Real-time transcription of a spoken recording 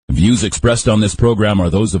Views expressed on this program are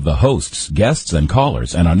those of the hosts, guests, and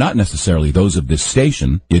callers, and are not necessarily those of this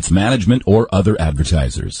station, its management, or other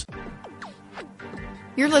advertisers.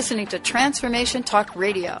 You're listening to Transformation Talk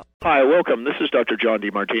Radio. Hi, welcome. This is Dr. John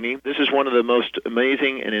DeMartini. This is one of the most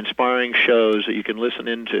amazing and inspiring shows that you can listen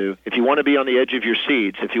into. If you want to be on the edge of your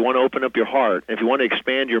seats, if you want to open up your heart, if you want to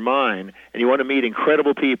expand your mind, and you want to meet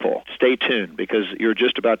incredible people, stay tuned because you're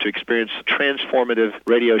just about to experience a transformative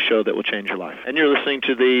radio show that will change your life. And you're listening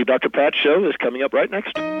to the Dr. Pat Show that's coming up right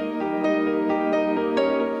next.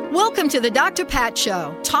 Welcome to the Dr. Pat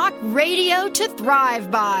Show. Talk radio to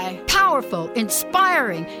thrive by. Powerful,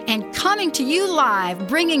 inspiring, and coming to you live,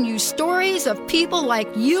 bringing you stories of people like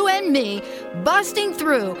you and me, busting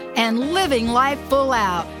through and living life full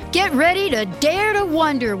out. Get ready to dare to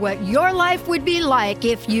wonder what your life would be like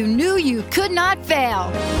if you knew you could not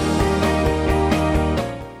fail.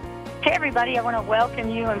 Hey, everybody, I want to welcome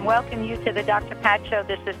you to the Dr. Pat Show.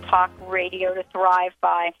 This is Talk Radio to Thrive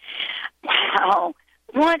by. Wow.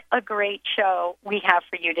 What a great show we have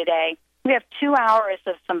for you today. We have 2 hours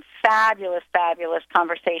of some fabulous, fabulous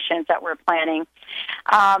conversations that we're planning.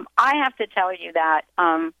 I have to tell you that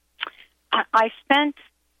I spent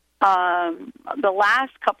the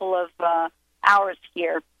last couple of hours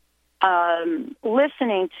here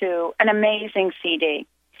listening to an amazing CD.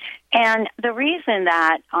 And the reason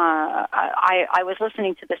that I was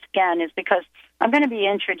listening to this again is because I'm going to be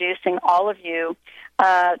introducing all of you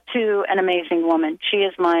to an amazing woman. She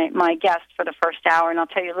is my guest for the first hour, and I'll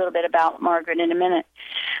tell you a little bit about Margaret in a minute.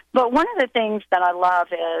 But one of the things that I love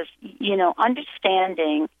is,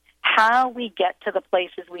 understanding how we get to the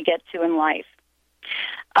places we get to in life.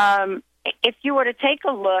 If you were to take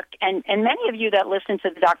a look, and many of you that listen to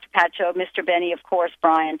the Dr. Pat Show, Mr. Benny, of course,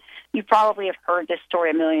 Brian, you probably have heard this story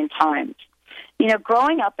a million times.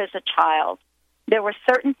 Growing up as a child, there were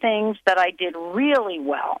certain things that I did really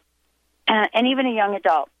well, and even a young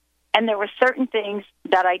adult, and there were certain things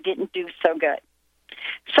that I didn't do so good.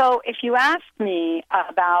 So if you ask me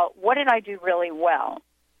about what did I do really well,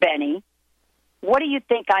 Benny, what do you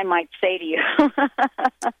think I might say to you?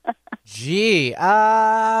 Gee,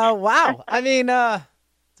 wow. I mean,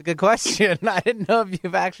 it's a good question. I didn't know if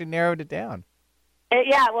you've actually narrowed it down.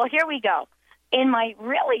 Yeah, well, here we go. In my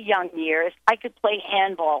really young years, I could play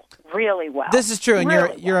handball really well. This is true, and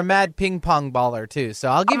really you're a mad ping pong baller too. So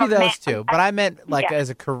I'll give you those two. But I meant as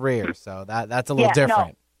a career, so that's a little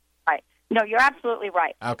different. No, right? No, you're absolutely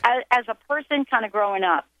right. Okay. As a person, kind of growing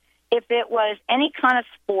up, if it was any kind of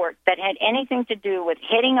sport that had anything to do with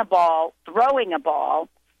hitting a ball, throwing a ball,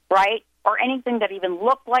 right, or anything that even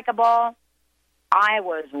looked like a ball, I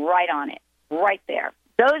was right on it, right there.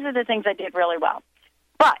 Those are the things I did really well.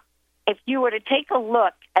 But if you were to take a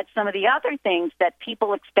look at some of the other things that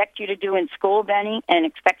people expect you to do in school, Benny, and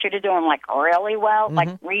expect you to do them like really well, like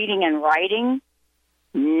reading and writing,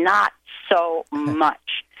 not so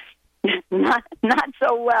much. not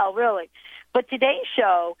so well, really. But today's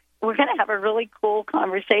show, we're going to have a really cool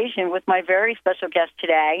conversation with my very special guest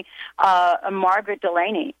today, Margaret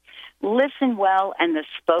Dulaney. Listenwell and the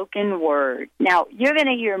spoken word. Now, you're going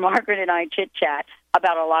to hear Margaret and I chit-chat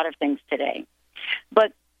about a lot of things today.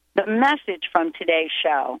 But the message from today's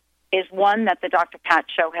show is one that the Dr. Pat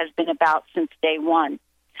Show has been about since day one,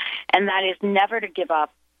 and that is never to give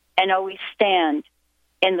up and always stand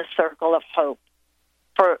in the circle of hope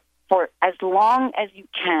for as long as you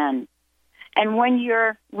can. And when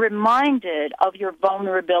you're reminded of your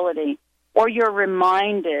vulnerability or you're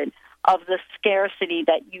reminded of the scarcity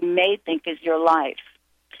that you may think is your life,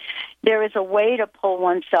 there is a way to pull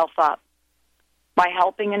oneself up by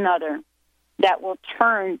helping another that will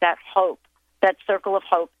turn that hope, that circle of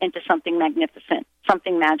hope, into something magnificent,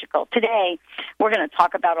 something magical. Today, we're going to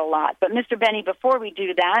talk about a lot. But, Mr. Benny, before we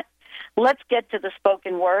do that, let's get to the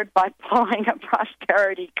spoken word by pulling a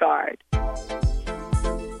prosperity card.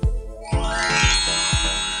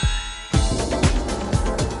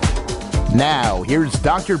 Now, here's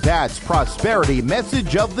Dr. Pat's prosperity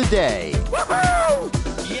message of the day. Woohoo!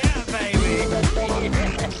 Yeah, baby.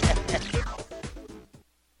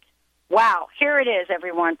 Wow, here it is,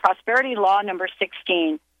 everyone. Prosperity law number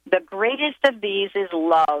 16. The greatest of these is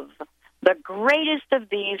love. The greatest of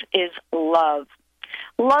these is love.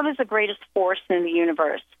 Love is the greatest force in the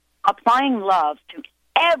universe. Applying love to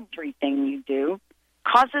everything you do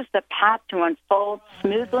causes the path to unfold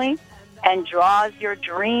smoothly and draws your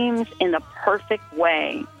dreams in the perfect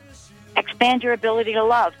way. Expand your ability to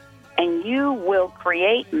love, and you will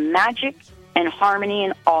create magic and harmony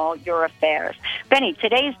in all your affairs. Benny,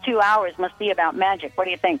 today's 2 hours must be about magic. What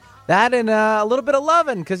do you think? That and a little bit of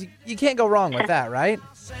loving, because you can't go wrong with that, right?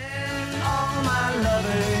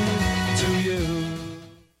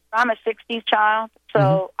 I'm a 60s child,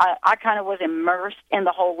 so I kind of was immersed in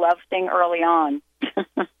the whole love thing early on.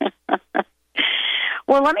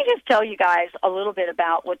 Well, let me just tell you guys a little bit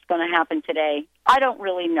about what's going to happen today. I don't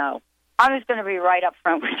really know. I'm just going to be right up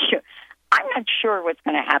front with you. I'm not sure what's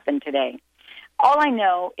going to happen today. All I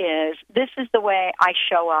know is this is the way I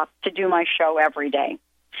show up to do my show every day.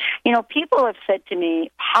 You know, people have said to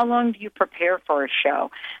me, how long do you prepare for a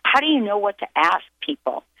show? How do you know what to ask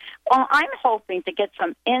people? Well, I'm hoping to get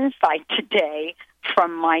some insight today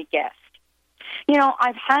from my guest. You know,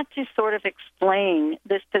 I've had to sort of explain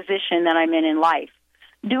this position that I'm in life,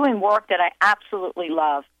 doing work that I absolutely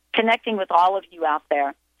love, connecting with all of you out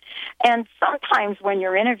there. And sometimes when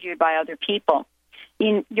you're interviewed by other people,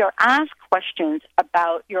 you're asked questions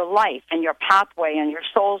about your life and your pathway and your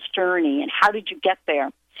soul's journey and how did you get there.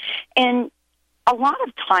 And a lot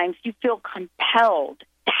of times you feel compelled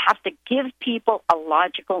to have to give people a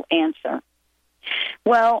logical answer.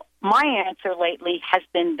 Well, my answer lately has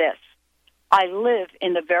been this. I live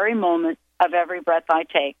in the very moment of every breath I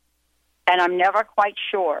take, and I'm never quite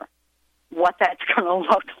sure what that's going to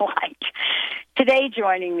look like. Today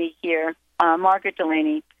joining me here, Margaret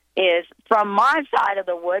Dulaney, is from my side of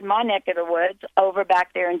the wood, my neck of the woods, over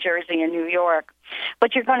back there in Jersey and New York.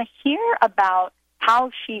 But you're going to hear about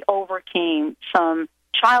how she overcame some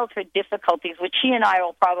childhood difficulties, which she and I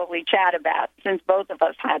will probably chat about since both of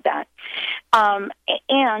us had that,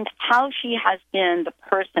 and how she has been the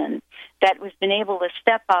person that has been able to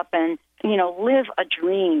step up and, you know, live a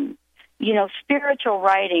dream, you know, spiritual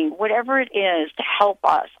writing, whatever it is to help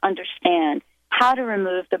us understand how to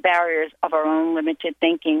remove the barriers of our own limited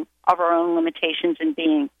thinking, of our own limitations in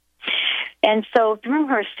being. And so through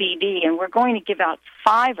her CD, and we're going to give out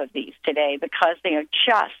 5 of these today because they are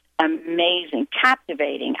just amazing,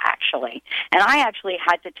 captivating, actually. And I actually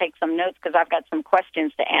had to take some notes because I've got some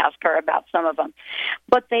questions to ask her about some of them.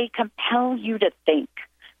 But they compel you to think.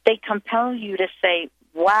 They compel you to say,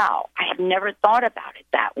 wow, I have never thought about it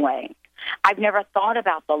that way. I've never thought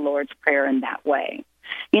about the Lord's Prayer in that way.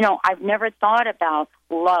 You know, I've never thought about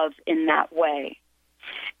love in that way.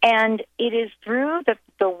 And it is through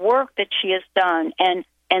the work that she has done and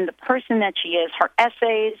the person that she is. Her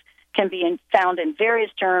essays can be found in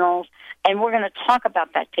various journals, and we're going to talk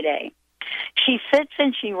about that today. She sits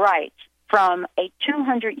and she writes from a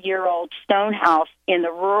 200-year-old stone house in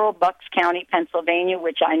the rural Bucks County, Pennsylvania,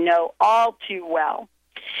 which I know all too well.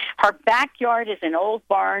 Her backyard is an old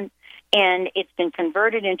barn, and it's been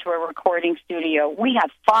converted into a recording studio. We have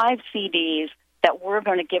 5 CDs that we're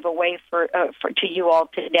going to give away to you all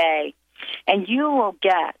today, and you will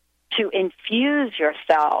get to infuse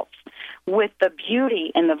yourselves with the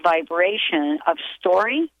beauty and the vibration of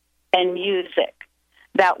story and music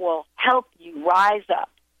that will help you rise up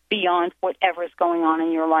beyond whatever is going on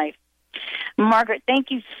in your life. Margaret,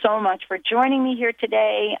 thank you so much for joining me here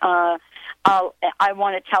today. I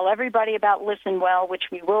want to tell everybody about Listenwell, which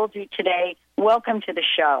we will do today. Welcome to the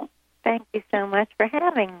show. Thank you so much for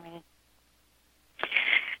having me.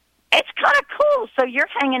 It's kind of cool. So you're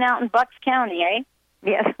hanging out in Bucks County, eh?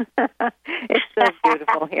 Yes. It's so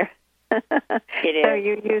beautiful here. It is. So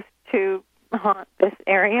you used to haunt this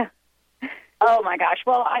area? Oh, my gosh.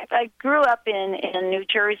 Well, I grew up in New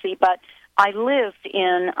Jersey, but I lived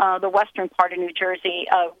in the western part of New Jersey,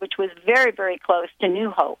 which was very, very close to New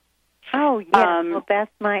Hope. Oh, yes. Well,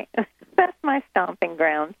 that's my stomping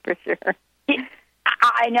grounds for sure.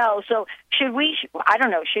 I know. So should we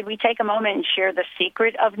take a moment and share the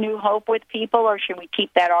secret of New Hope with people, or should we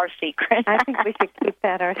keep that our secret? I think we should keep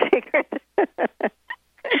that our secret.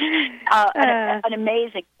 An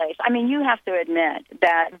amazing place. I mean, you have to admit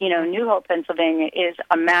that, you know, New Hope, Pennsylvania is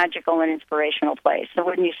a magical and inspirational place. So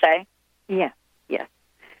wouldn't you say? Yes, yes.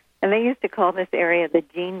 And they used to call this area the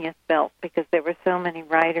Genius Belt because there were so many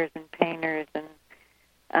writers and painters and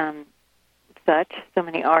so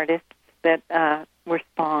many artists that were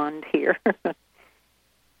spawned here.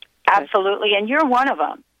 Absolutely, and you're one of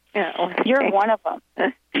them. Yeah, okay. You're one of them.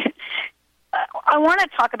 I want to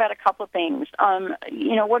talk about a couple of things.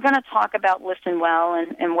 You know, we're going to talk about Listenwell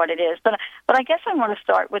and what it is, but I guess I want to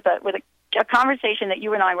start with a conversation that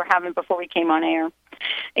you and I were having before we came on air.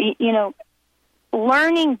 You know,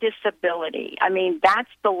 learning disability. I mean,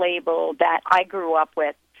 that's the label that I grew up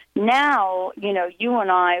with. Now, you know, you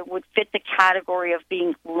and I would fit the category of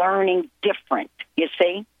being learning different, you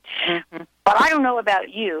see? Mm-hmm. But I don't know about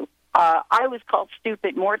you. I was called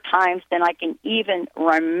stupid more times than I can even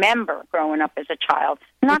remember growing up as a child.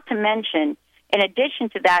 Not to mention, in addition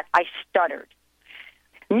to that, I stuttered.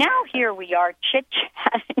 Now here we are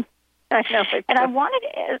chit-chatting. I know. And I wanted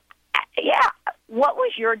to, what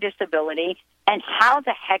was your disability? And how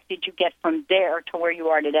the heck did you get from there to where you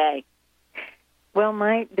are today? Well,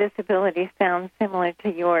 my disability sounds similar to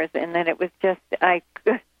yours in that it was just I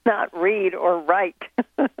could not read or write.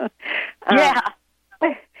 Yeah.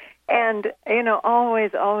 And,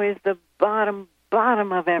 always the bottom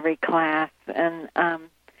of every class. And,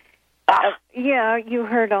 you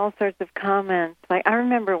heard all sorts of comments. Like, I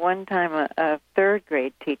remember one time a third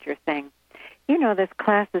grade teacher saying, this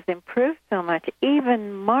class has improved so much.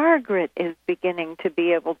 Even Margaret is beginning to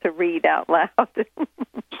be able to read out loud.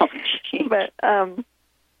 But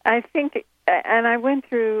I think, and I went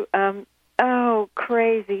through,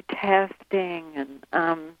 crazy testing.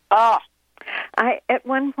 And at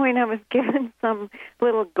one point I was given some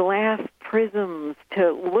little glass prisms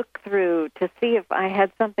to look through to see if I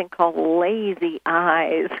had something called lazy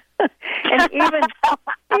eyes. And even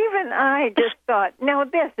I just thought, no,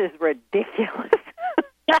 this is ridiculous.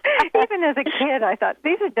 Even as a kid, I thought,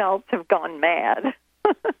 these adults have gone mad.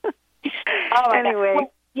 Anyway.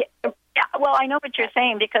 Well, I know what you're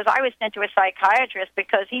saying because I was sent to a psychiatrist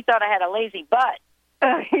because he thought I had a lazy butt.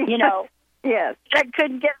 Yes. I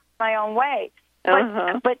couldn't get my own way.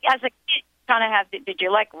 But as a kid, kind of did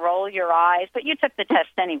you roll your eyes? But you took the test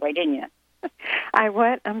anyway, didn't you? I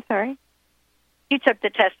what? I'm sorry? You took the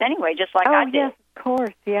test anyway, just like I did. Yes, of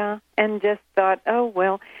course, yeah. And just thought,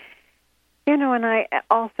 and I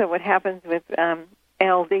also what happens with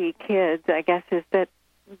LD kids, I guess, is that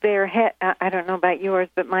their head, I don't know about yours,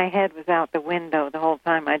 but my head was out the window the whole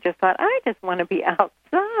time. I just thought, I just want to be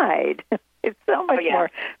outside. It's so much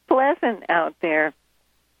more pleasant out there.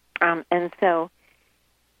 And so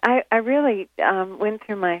I really went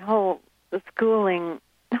through my whole schooling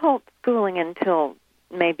until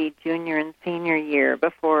maybe junior and senior year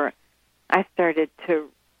before I started to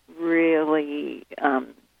really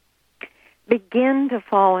begin to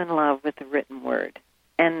fall in love with the written word.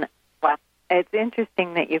 And it's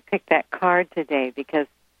interesting that you picked that card today because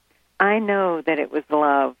I know that it was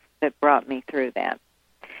love that brought me through that.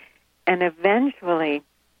 And eventually,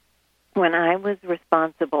 when I was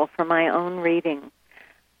responsible for my own reading,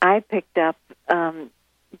 I picked up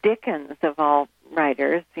Dickens, of all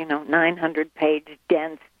writers, 900-page,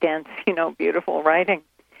 dense, beautiful writing.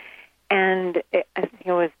 And I think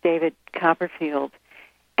it was David Copperfield.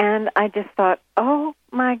 And I just thought, oh,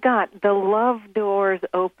 my God, the love doors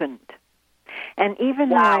opened. And even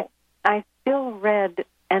though I still read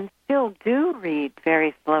and still do read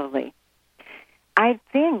very slowly, I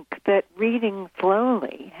think that reading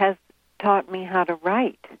slowly has taught me how to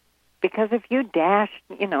write. Because if you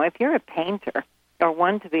if you're a painter or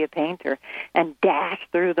want to be a painter and dash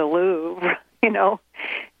through the Louvre,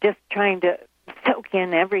 just trying to soak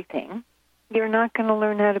in everything, you're not going to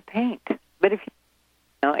learn how to paint. But if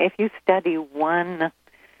you study one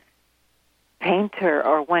painter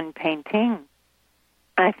or one painting,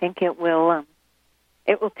 I think it will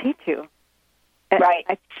teach you. Right.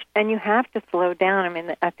 And you have to slow down. I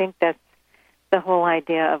mean, I think that's the whole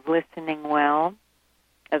idea of listening well,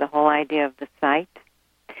 or the whole idea of the sight,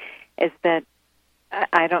 is that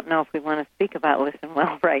I don't know if we want to speak about Listen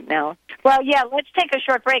Well right now. Well, yeah, let's take a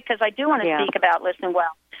short break because I do want to speak about Listen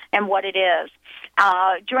Well and what it is.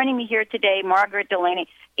 Joining me here today, Margaret Dulaney.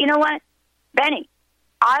 You know what, Benny?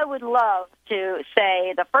 I would love to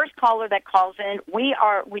say the first caller that calls in,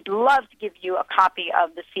 we'd love to give you a copy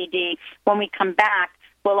of the CD. When we come back,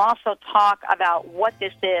 we'll also talk about what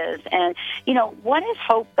this is and, what has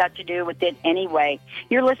hope got to do with it anyway.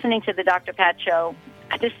 You're listening to the Dr. Pat Show.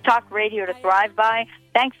 This talk radio to thrive by.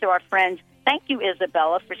 Thanks to our friends. Thank you,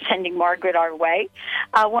 Isabella, for sending Margaret our way.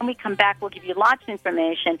 When we come back, we'll give you lots of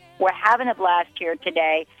information. We're having a blast here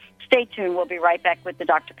today. Stay tuned. We'll be right back with the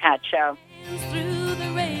Dr. Pat Show. Through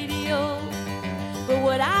the radio, but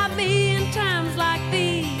would I be in times like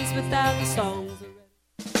these without the songs?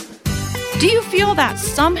 Do you feel that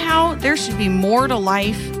somehow there should be more to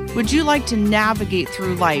life? Would you like to navigate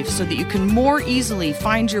through life so that you can more easily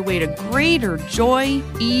find your way to greater joy,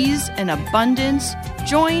 ease, and abundance?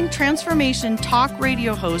 Join Transformation Talk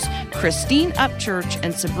Radio hosts Christine Upchurch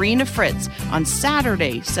and Sabrina Fritz on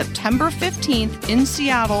Saturday, September 15th in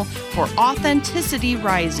Seattle for Authenticity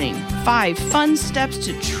Rising, 5 fun steps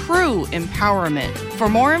to true empowerment. For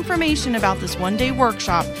more information about this one-day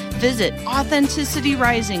workshop, visit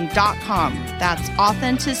AuthenticityRising.com. That's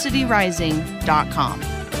AuthenticityRising.com.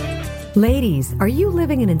 Ladies, are you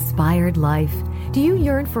living an inspired life? Do you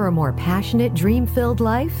yearn for a more passionate, dream-filled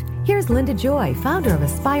life? Here's Linda Joy, founder of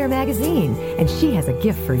Aspire Magazine, and she has a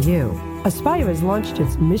gift for you. Aspire has launched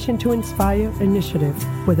its Mission to Inspire initiative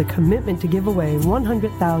with a commitment to give away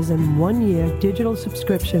 100,000 one-year digital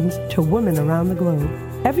subscriptions to women around the globe.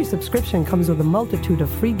 Every subscription comes with a multitude of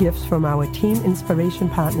free gifts from our Teen Inspiration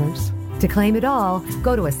partners. To claim it all,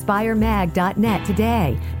 go to aspiremag.net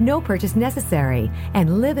today. No purchase necessary.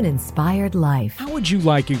 And live an inspired life. How would you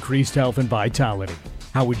like increased health and vitality?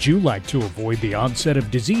 How would you like to avoid the onset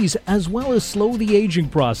of disease as well as slow the aging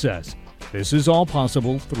process? This is all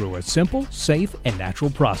possible through a simple, safe, and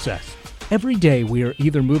natural process. Every day we are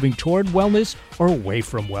either moving toward wellness or away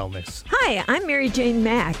from wellness. Hi, I'm Mary Jane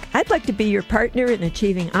Mack. I'd like to be your partner in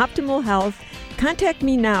achieving optimal health. Contact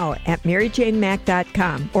me now at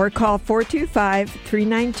maryjanemack.com or call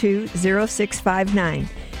 425-392-0659.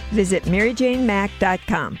 Visit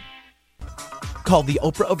maryjanemack.com. Called the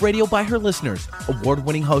Oprah of radio by her listeners,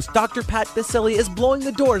 award-winning host Dr. Pat Baccili is blowing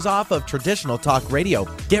the doors off of traditional talk radio.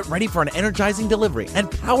 Get ready for an energizing delivery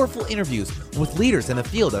and powerful interviews with leaders in the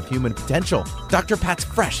field of human potential. Dr. Pat's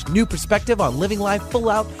fresh, new perspective on living life full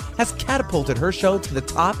out has catapulted her show to the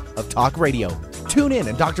top of talk radio. Tune in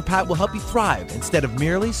and Dr. Pat will help you thrive instead of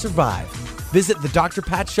merely survive. Visit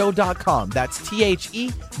thedrpatshow.com. That's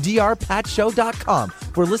THEDRPatShow.com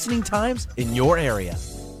for listening times in your area.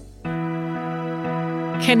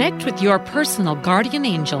 Connect with your personal guardian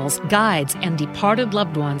angels, guides, and departed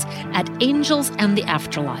loved ones at Angels and the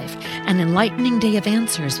Afterlife, an enlightening day of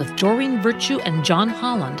answers with Doreen Virtue and John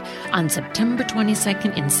Holland on September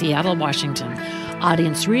 22nd in Seattle, Washington.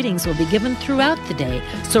 Audience readings will be given throughout the day,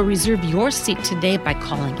 so reserve your seat today by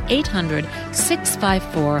calling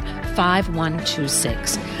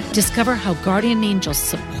 800-654-5126. Discover how guardian angels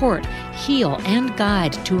support, heal, and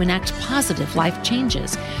guide to enact positive life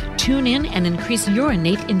changes. Tune in and increase your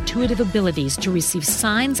innate intuitive abilities to receive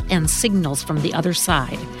signs and signals from the other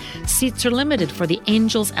side. Seats are limited for the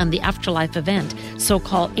Angels and the Afterlife event, so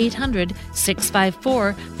call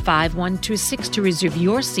 800-654-5126 to reserve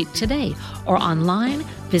your seat today, or online,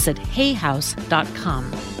 visit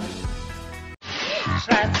hayhouse.com.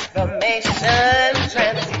 Transformation,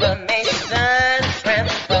 transformation,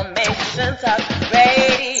 transformation, talk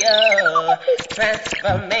radio.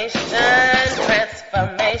 Transformation,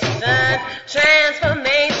 transformation,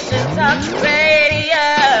 transformation, talk radio.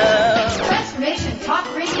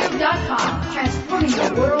 TransformationTalkRadio.com. Transforming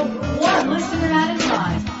the world one listener at a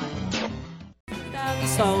time. The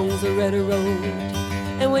songs are red road,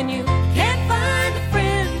 and when you can't find a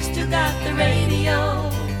friend, still got the radio.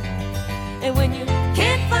 And when you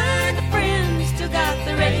can't find a friend, still got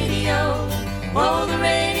the radio. Oh, the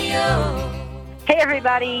radio. Hey,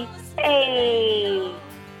 everybody. Hey.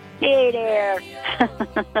 Hey there.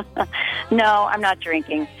 No, I'm not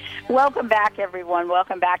drinking. Welcome back, everyone.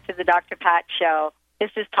 Welcome back to the Dr. Pat Show.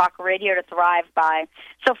 This is Talk Radio to Thrive By.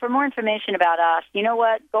 So for more information about us, you know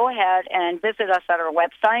what? Go ahead and visit us at our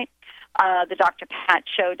website,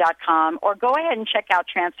 thedrpatshow.com, or go ahead and check out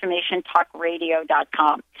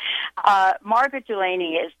transformationtalkradio.com. Margaret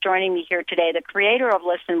Dulaney is joining me here today, the creator of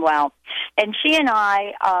Listenwell, and she and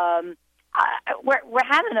I, we're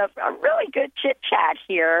having a really good chit-chat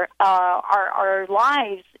here. Our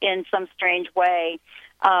lives, in some strange way,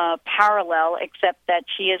 parallel, except that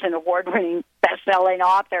she is an award-winning best-selling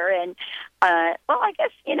author, and, well, I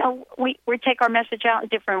guess, you know, we take our message out in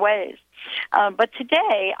different ways. But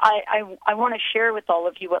today, I want to share with all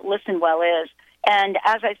of you what Listenwell is. And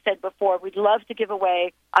as I said before, we'd love to give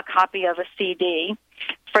away a copy of a CD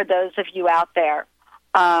for those of you out there.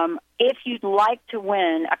 If you'd like to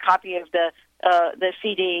win a copy of the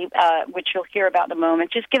CD, which you'll hear about in a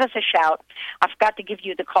moment, just give us a shout. I forgot to give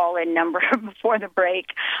you the call-in number before the break,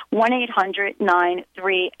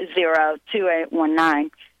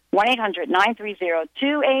 1-800-930-2819.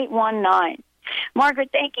 1-800-930-2819. Margaret,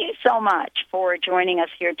 thank you so much for joining us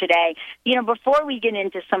here today. You know, before we get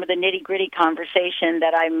into some of the nitty-gritty conversation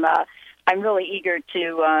that I'm really eager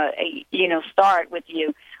to, start with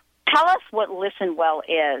you, tell us what Listenwell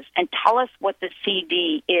is, and tell us what the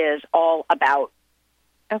CD is all about.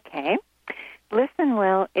 Okay.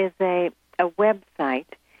 Listenwell is a website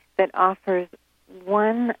that offers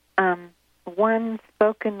one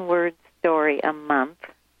spoken word story a month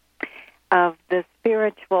of the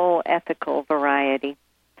spiritual, ethical variety.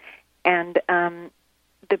 And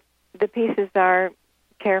the pieces are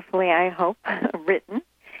carefully, I hope, written,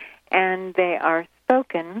 and they are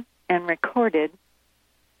spoken and recorded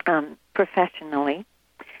professionally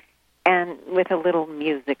and with a little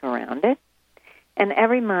music around it. And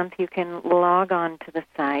every month you can log on to the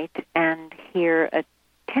site and hear a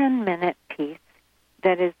 10-minute piece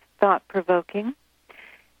that is thought-provoking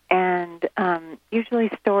and usually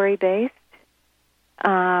story-based.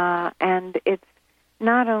 And it's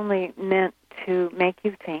not only meant to make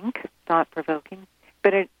you think, thought-provoking,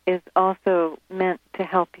 but it is also meant to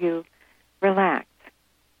help you relax.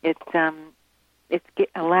 It's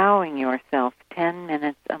it's allowing yourself 10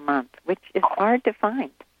 minutes a month, which is hard to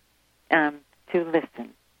find, to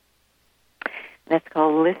listen. That's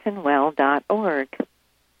called listenwell.org.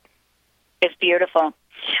 It's beautiful.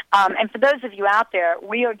 And for those of you out there,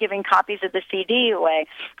 we are giving copies of the CD away.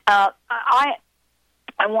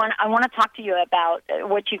 I want to talk to you about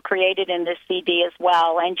what you created in this CD as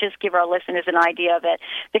well, and just give our listeners an idea of it.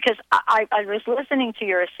 Because I was listening to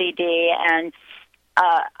your CD, and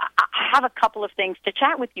I have a couple of things to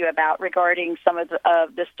chat with you about regarding some of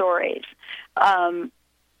the stories.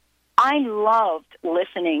 I loved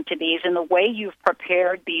listening to these and the way you've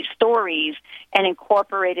prepared these stories and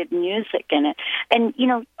incorporated music in it. And, you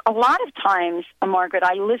know, a lot of times, Margaret,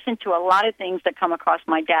 I listen to a lot of things that come across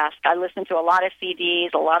my desk. I listen to a lot of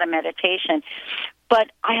CDs, a lot of meditation. But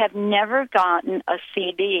I have never gotten a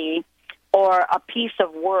CD or a piece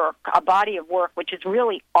of work, a body of work, which is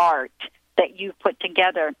really art that you've put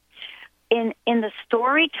together in the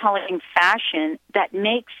storytelling fashion that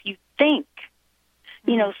makes you think.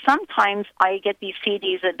 You know, sometimes I get these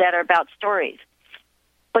CDs that are about stories.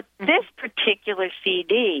 But this particular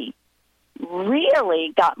CD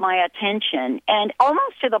really got my attention, and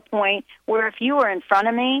almost to the point where if you were in front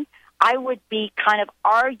of me, I would be kind of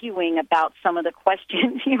arguing about some of the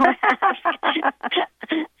questions you asked.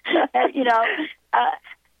 You know,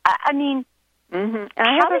 I mean,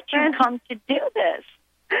 how did you come to do this?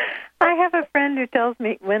 I have a friend who tells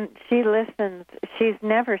me when she listens, she's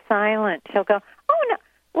never silent. She'll go, "Oh no,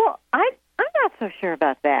 well, I'm not so sure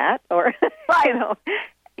about that," or you know,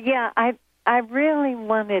 yeah. I really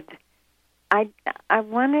wanted, I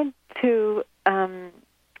wanted to,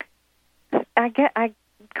 I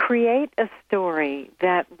create a story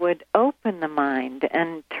that would open the mind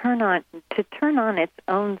and turn on its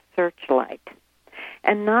own searchlight,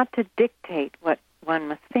 and not to dictate what one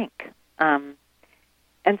must think.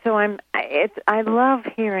 And so I love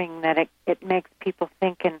hearing that it makes people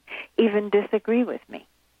think and even disagree with me.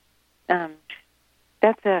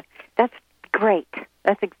 That's great.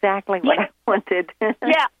 That's exactly what I wanted.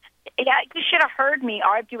 Yeah, you should have heard me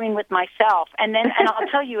arguing with myself, and I'll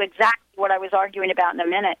tell you exactly what I was arguing about in a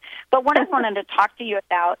minute. But what I wanted to talk to you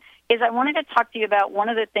about is I wanted to talk to you about one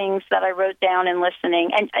of the things that I wrote down in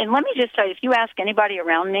listening. And let me just tell you, if you ask anybody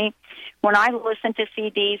around me, when I listen to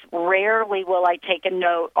CDs, rarely will I take a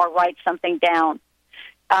note or write something down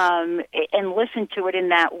and listen to it in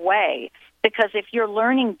that way. Because if you're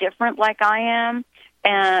learning different like I am,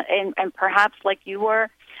 and perhaps like you were,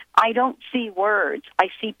 I don't see words. I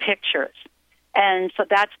see pictures. And so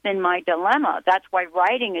that's been my dilemma. That's why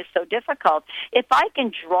writing is so difficult. If I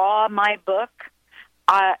can draw my book,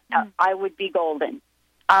 I would be golden.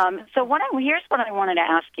 So here's what I wanted to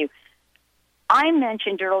ask you. I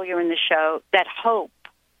mentioned earlier in the show that hope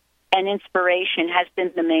and inspiration has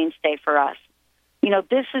been the mainstay for us. You know,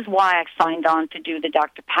 this is why I signed on to do the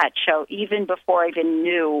Dr. Pat Show, even before I even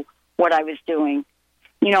knew what I was doing.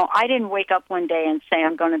 You know, I didn't wake up one day and say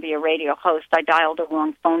I'm going to be a radio host. I dialed the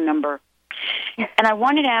wrong phone number. And I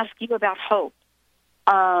wanted to ask you about hope,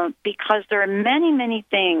 because there are many, many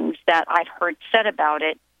things that I've heard said about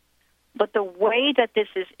it, but the way that this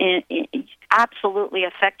is absolutely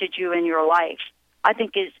affected you in your life, I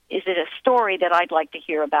think is it a story that I'd like to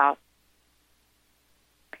hear about?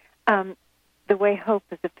 The way hope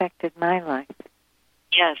has affected my life.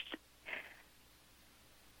 Yes.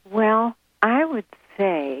 Well, I would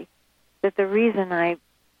say that the reason I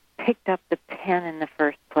picked up the pen in the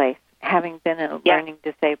first place, having been a learning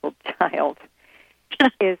disabled child,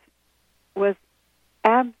 was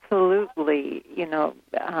absolutely,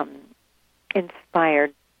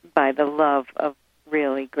 inspired by the love of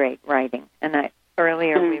really great writing. And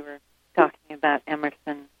earlier we were talking about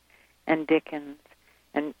Emerson and Dickens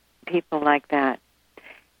and people like that.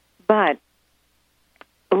 But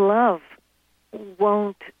love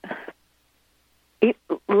will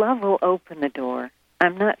open the door.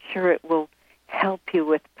 I'm not sure it will help you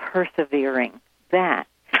with persevering. For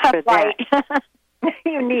that.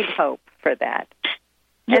 You need hope for that.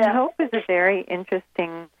 Yeah. And hope is a very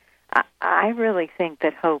interesting, I really think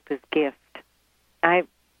that hope is gift. I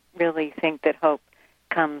really think that hope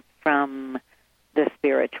comes from the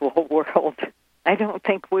spiritual world. I don't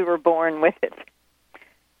think we were born with it.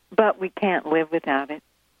 But we can't live without it.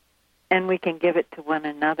 And we can give it to one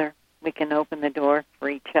another. We can open the door for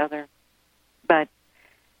each other. But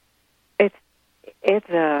it's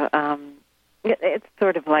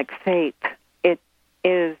sort of like faith. It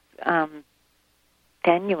is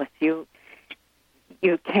tenuous. You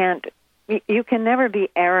can never be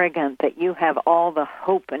arrogant that you have all the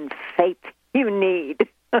hope and faith you need,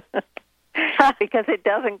 because it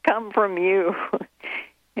doesn't come from you.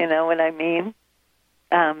 You know what I mean?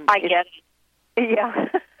 I get it. Yeah.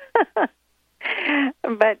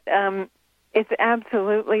 But it's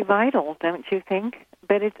absolutely vital, don't you think?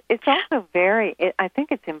 But it's also I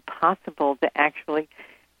think it's impossible to actually,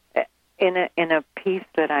 in a piece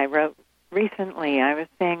that I wrote recently, I was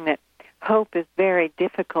saying that hope is very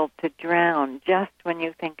difficult to drown. Just when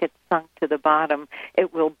you think it's sunk to the bottom,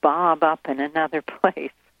 it will bob up in another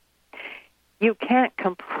place. You can't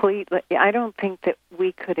completely, I don't think that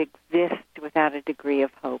we could exist without a degree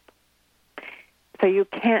of hope. So you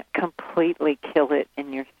can't completely kill it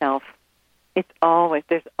in yourself. There's always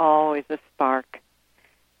a spark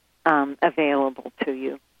available to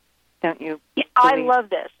you. Don't you? Yeah, I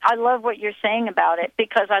love this. I love what you're saying about it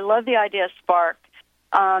because I love the idea of spark.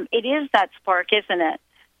 It is that spark, isn't it?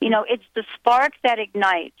 You know, it's the spark that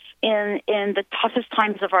ignites in the toughest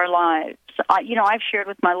times of our lives. I've shared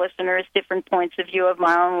with my listeners different points of view of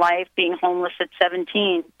my own life, being homeless at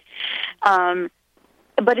 17.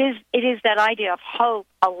 But it is that idea of hope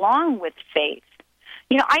along with faith.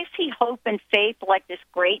 You know, I see hope and faith like this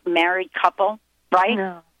great married couple, right?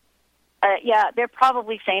 No. Yeah, they're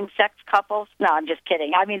probably same-sex couples. No, I'm just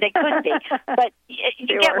kidding. I mean, they could be. But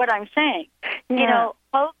you get what I'm saying. Yeah. You know,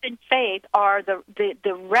 hope and faith are the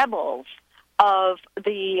rebels of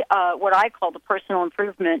the what I call the personal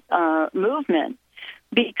improvement movement,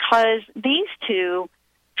 because these two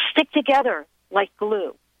stick together like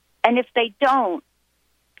glue. And if they don't,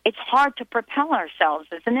 it's hard to propel ourselves,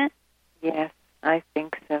 isn't it? Yes, I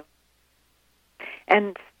think so.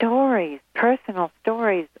 And personal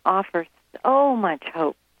stories, offer so much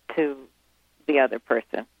hope to the other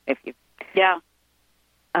person.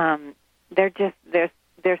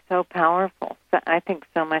 They're so powerful. So I think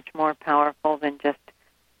so much more powerful than just.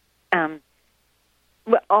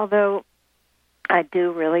 Although I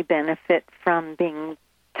do really benefit from being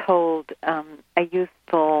told a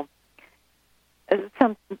useful,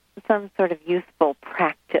 some sort of useful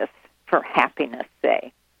practice for happiness.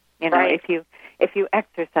 Say, right. If you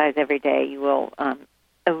exercise every day, you will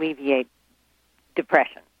alleviate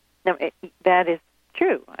depression. Now, that is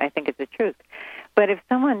true. I think it's the truth. But if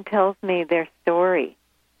someone tells me their story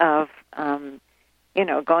of,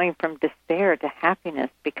 going from despair to happiness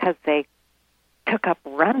because they took up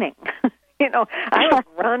running, I would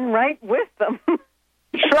run right with them.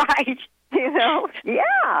 Right.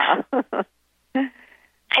 Yeah.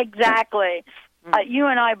 Exactly. You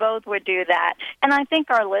and I both would do that. And I think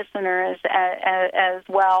our listeners as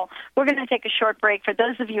well. We're going to take a short break. For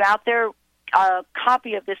those of you out there, a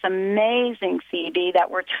copy of this amazing CD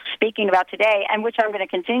that we're speaking about today, and which I'm going to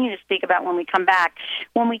continue to speak about when we come back.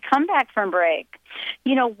 When we come back from break,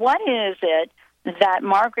 what is it that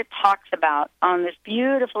Margaret talks about on this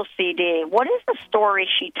beautiful CD? What is the story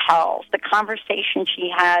she tells, the conversation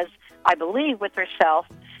she has, I believe, with herself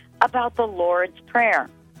about the Lord's Prayer?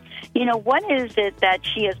 What is it that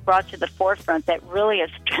she has brought to the forefront that really has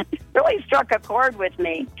really struck a chord with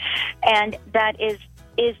me, and that is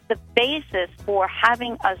the basis for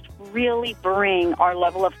having us really bring our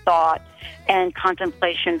level of thought and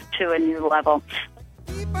contemplation to a new level?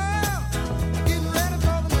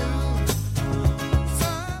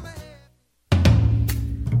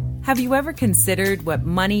 Have you ever considered what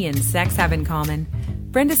money and sex have in common?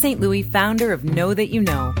 Brenda St. Louis, founder of Know That You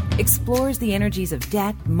Know, explores the energies of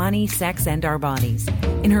debt, money, sex, and our bodies.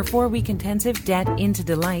 In her 4-week intensive Debt into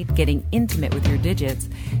Delight, Getting Intimate with Your Digits,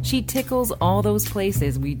 she tickles all those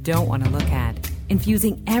places we don't want to look at,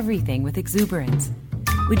 infusing everything with exuberance.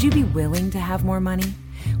 Would you be willing to have more money?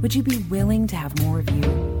 Would you be willing to have more of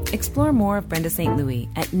you? Explore more of Brenda St. Louis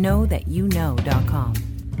at knowthatyouknow.com.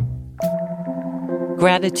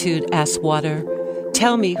 Gratitude asks water,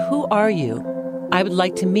 "Tell me, who are you? I would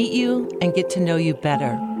like to meet you and get to know you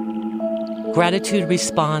better." Gratitude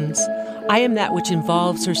responds, "I am that which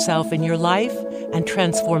involves herself in your life and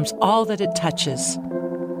transforms all that it touches.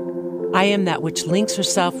 I am that which links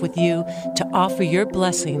herself with you to offer your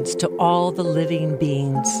blessings to all the living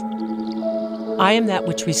beings. I am that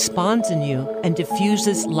which responds in you and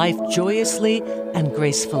diffuses life joyously and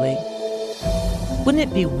gracefully." Wouldn't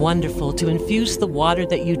it be wonderful to infuse the water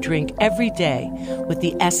that you drink every day with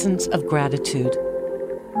the essence of gratitude?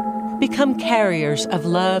 Become carriers of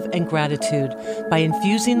love and gratitude by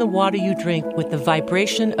infusing the water you drink with the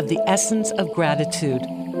vibration of the essence of gratitude,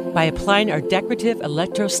 by applying our decorative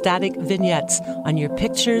electrostatic vignettes on your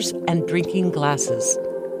pictures and drinking glasses.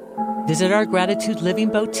 Visit our Gratitude Living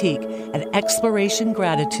Boutique at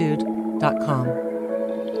explorationgratitude.com.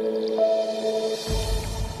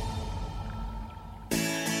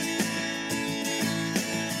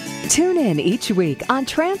 Tune in each week on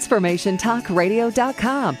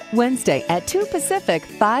TransformationTalkRadio.com, Wednesday at 2 Pacific,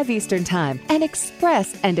 5 Eastern Time, and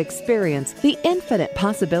express and experience the infinite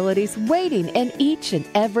possibilities waiting in each and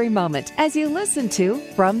every moment as you listen to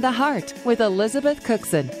From the Heart with Elizabeth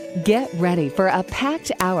Cookson. Get ready for a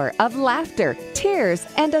packed hour of laughter, tears,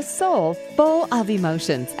 and a soul full of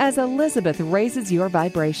emotions as Elizabeth raises your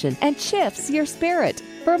vibration and shifts your spirit.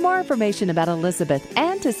 For more information about Elizabeth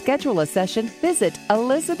and to schedule a session, visit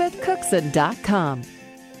elizabethcookson.com.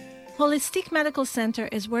 Holistic Medical Center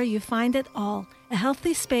is where you find it all. A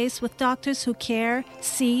healthy space with doctors who care,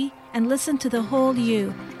 see, and listen to the whole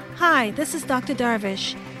you. Hi, this is Dr.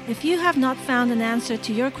 Darvish. If you have not found an answer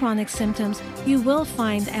to your chronic symptoms, you will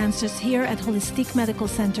find answers here at Holistic Medical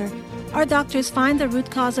Center. Our doctors find the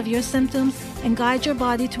root cause of your symptoms and guide your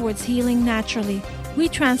body towards healing naturally. We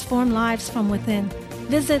transform lives from within.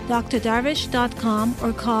 Visit drdarvish.com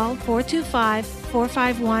or call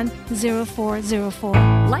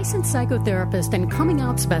 425-451-0404. Licensed psychotherapist and coming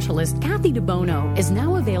out specialist Kathy DeBono is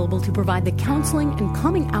now available to provide the counseling and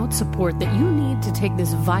coming out support that you need to take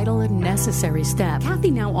this vital and necessary step.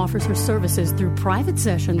 Kathy now offers her services through private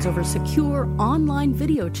sessions over secure online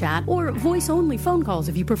video chat or voice-only phone calls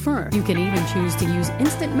if you prefer. You can even choose to use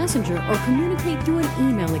instant messenger or communicate through an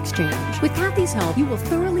email exchange. With Kathy's help, you will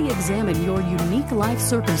thoroughly examine your unique life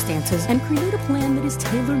circumstances and create a plan that is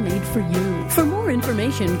tailor-made for you. For more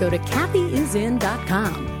information, go to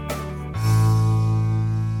kathyisin.com.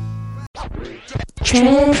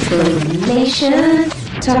 Transformation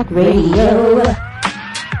Talk Radio.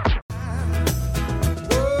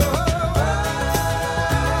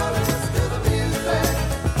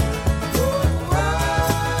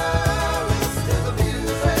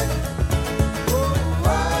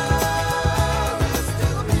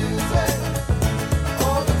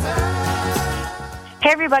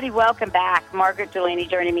 Hey, everybody, welcome back. Margaret Dulaney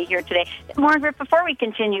joining me here today. Margaret, before we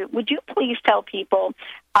continue, would you please tell people,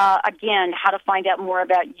 again, how to find out more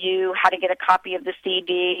about you, how to get a copy of the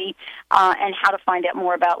CD, and how to find out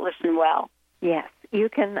more about Listenwell? Yes, you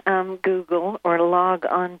can Google or log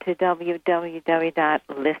on to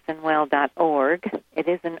www.listenwell.org. It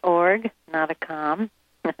is an org, not a com,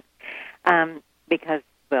 because,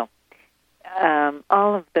 well,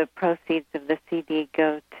 all of the proceeds of the CD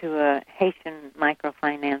go to a Haitian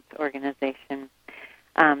microfinance organization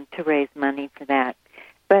to raise money for that.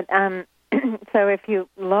 But so if you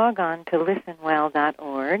log on to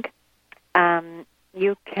listenwell.org,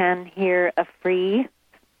 you can hear a free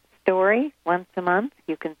story once a month.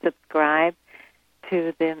 You can subscribe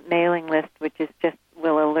to the mailing list, which is just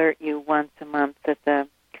will alert you once a month that the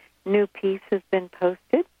new piece has been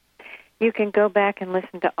posted. You can go back and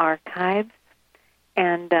listen to archives.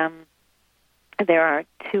 And there are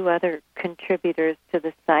two other contributors to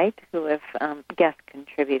the site who have guest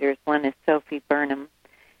contributors. One is Sophy Burnham,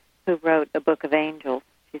 who wrote A Book of Angels.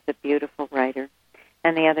 She's a beautiful writer.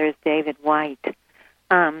 And the other is David White,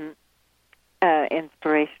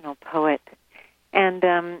 inspirational poet.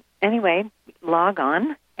 And anyway, log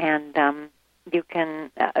on, and you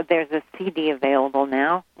can. There's a CD available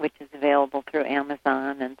now, which is available through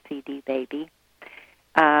Amazon and CD Baby.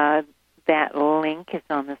 That link is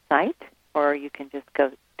on the site, or you can just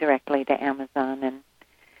go directly to Amazon and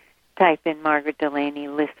type in Margaret Dulaney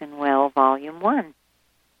Listenwell Volume 1.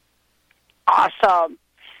 Awesome.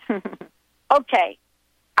 Okay.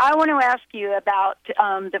 I want to ask you about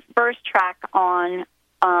the first track on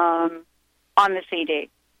the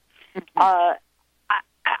CD. I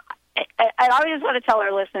always want to tell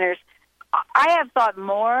our listeners, I have thought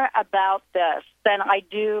more about this than I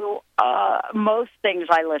do most things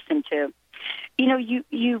I listen to. You know,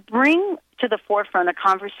 you bring to the forefront a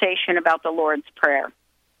conversation about the Lord's Prayer.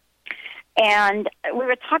 And we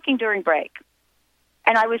were talking during break,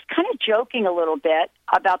 and I was kind of joking a little bit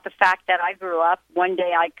about the fact that I grew up, one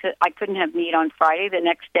day I couldn't have meat on Friday, the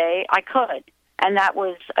next day I could. And that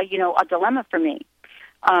was, a dilemma for me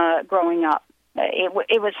growing up. It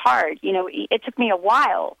was hard. You know, it took me a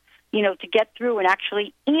while, to get through and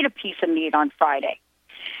actually eat a piece of meat on Friday.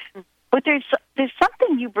 But there's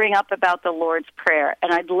something you bring up about the Lord's Prayer,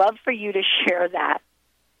 and I'd love for you to share that.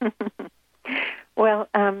 Well,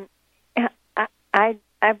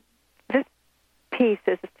 this piece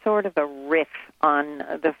is sort of a riff on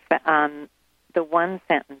the one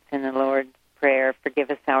sentence in the Lord's Prayer: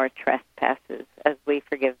 "Forgive us our trespasses, as we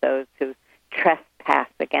forgive those who trespass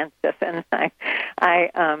against us." And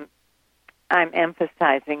I'm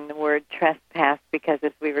emphasizing the word trespass because,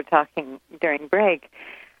 as we were talking during break,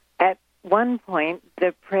 at one point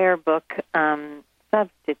the prayer book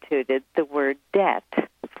substituted the word debt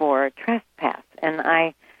for trespass, and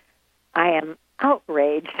I I am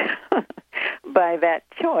outraged by that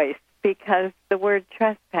choice because the word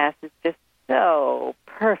trespass is just so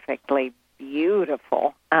perfectly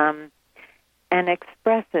beautiful and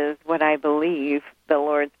expresses what I believe the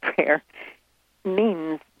Lord's Prayer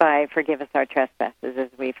means by forgive us our trespasses as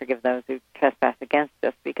we forgive those who trespass against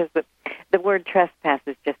us, because the word trespass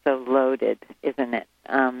is just so loaded, isn't it?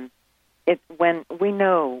 It's when we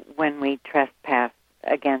know when we trespass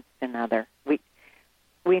against another.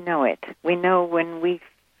 We know it. We know when we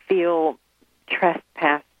feel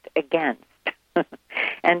trespassed against.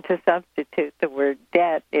 And to substitute the word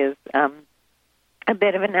debt is a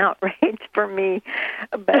bit of an outrage for me,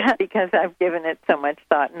 but because I've given it so much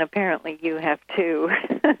thought, and apparently you have too.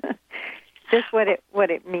 Just what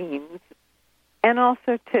it means, and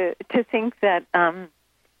also to think that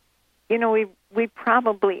we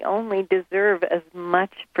probably only deserve as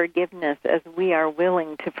much forgiveness as we are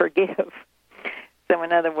willing to forgive. So,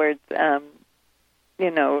 in other words,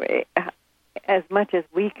 as much as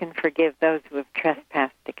we can forgive those who have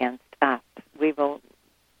trespassed against us, we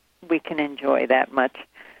can enjoy that much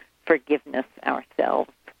forgiveness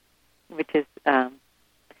ourselves, which is an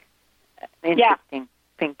interesting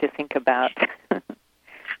thing to think about.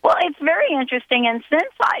 Well, it's very interesting, and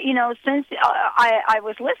since I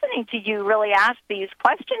was listening to you really ask these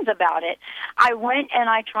questions about it, I went and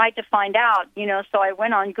I tried to find out. So I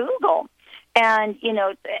went on Google, and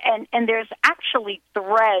and there's actually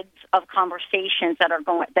threads of conversations that are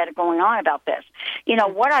going on about this.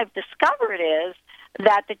 What I've discovered is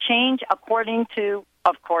that the change, according to,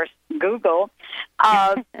 of course, Google,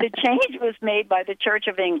 the change was made by the Church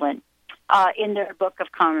of England in their Book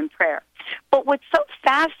of Common Prayer. But what's so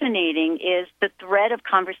fascinating is the thread of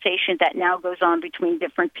conversation that now goes on between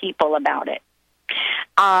different people about it.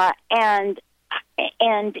 And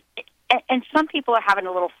some people are having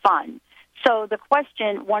a little fun. So the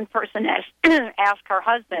question, one person asked her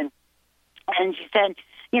husband, and she said,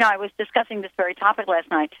 I was discussing this very topic last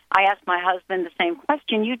night. I asked my husband the same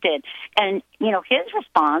question you did. And, his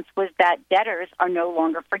response was that debtors are no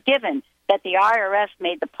longer forgiven, that the IRS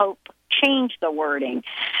made the Pope change the wording.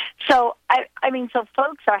 So, so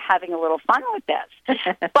folks are having a little fun with this.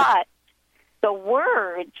 But the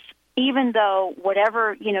words, even though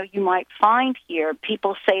whatever, you might find here,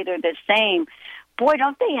 people say they're the same, boy,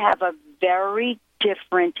 don't they have a very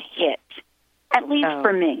different hit, at least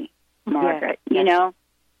for me, Margaret, yes.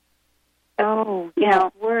 Oh, yeah,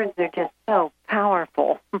 words are just so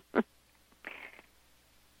powerful.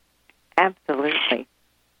 Absolutely.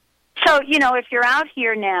 So, if you're out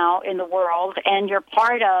here now in the world and you're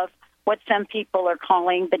part of what some people are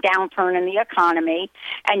calling the downturn in the economy,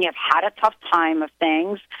 and you've had a tough time of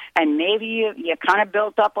things, and maybe you kind of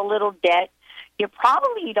built up a little debt, you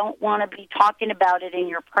probably don't want to be talking about it in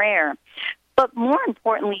your prayer. But more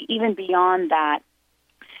importantly, even beyond that,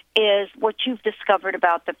 is what you've discovered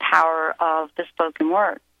about the power of the spoken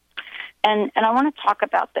word. And I want to talk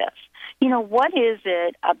about this. What is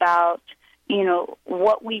it about,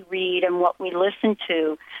 what we read and what we listen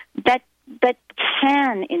to that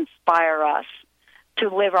can inspire us to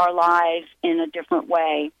live our lives in a different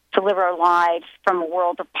way, to live our lives from a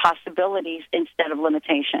world of possibilities instead of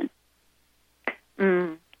limitation?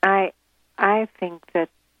 I think that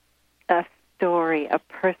a story, a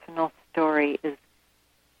personal story, is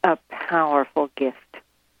a powerful gift.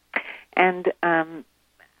 And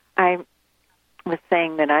I was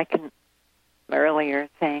saying that I can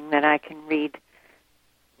read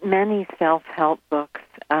many self-help books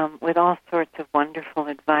with all sorts of wonderful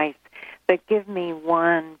advice, but give me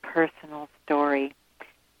one personal story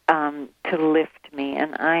to lift me,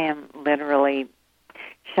 and I am literally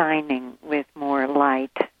shining with more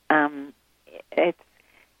light.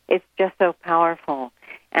 It's just so powerful.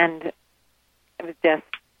 And I was just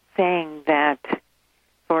saying that,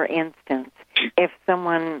 for instance, if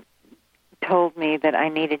someone told me that I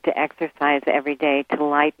needed to exercise every day to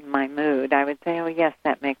lighten my mood, I would say, oh, yes,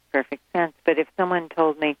 that makes perfect sense. But if someone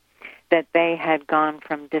told me that they had gone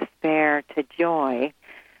from despair to joy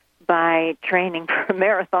by training for a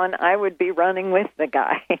marathon, I would be running with the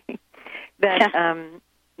guy.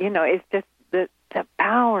 It's just the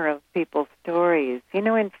power of people's stories.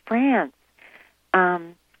 In France,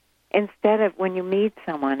 instead of, when you meet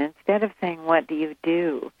someone, instead of saying, what do,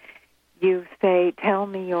 you say, tell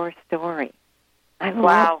me your story. I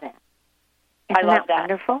love that. Isn't that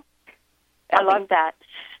wonderful? I love that.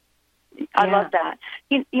 I love that.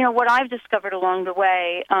 What I've discovered along the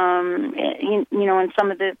way, and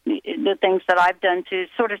some of the things that I've done to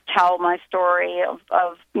sort of tell my story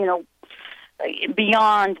of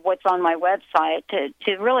beyond what's on my website,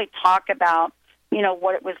 to really talk about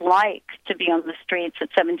what it was like to be on the streets at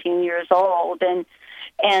 17 years old,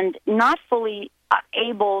 and not fully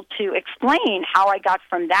able to explain how I got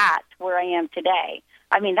from that to where I am today.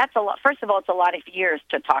 I mean, that's a lot. First of all, it's a lot of years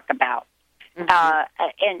to talk about.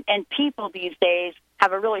 And people these days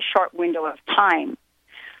have a really short window of time.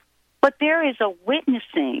 But there is a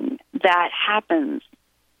witnessing that happens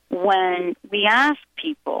when we ask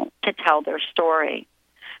people to tell their story.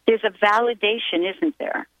 There's a validation, isn't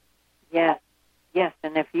there? Yes,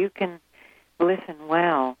 and if you can listen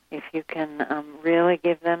well, if you can really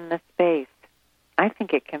give them the space, I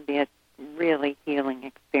think it can be a really healing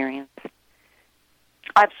experience.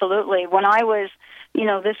 Absolutely. When I was,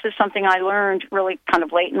 this is something I learned really kind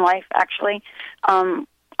of late in life, actually. When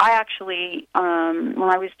I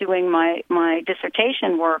was doing my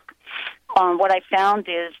dissertation work, what I found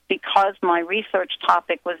is because my research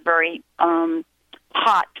topic was very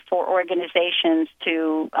hot for organizations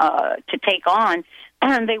to take on,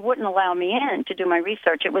 and they wouldn't allow me in to do my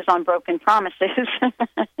research. It was on broken promises.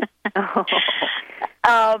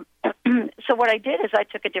 So what I did is I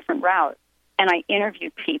took a different route, and I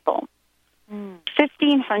interviewed people.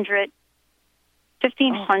 1,500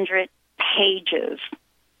 pages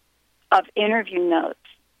of interview notes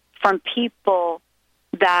from people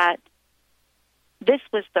that this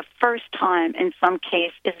was the first time in some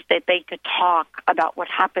cases that they could talk about what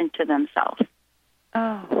happened to themselves.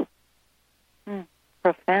 Oh,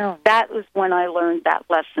 profound. That was when I learned that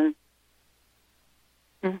lesson.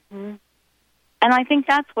 Mm-hmm. And I think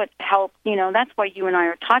that's what helped, that's why you and I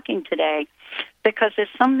are talking today, because there's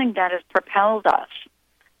something that has propelled us,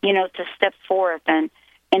 to step forth and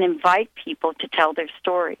invite people to tell their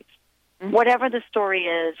stories. Mm-hmm. Whatever the story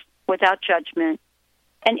is, without judgment.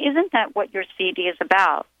 And isn't that what your CD is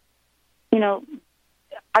about?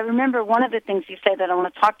 I remember one of the things you said that I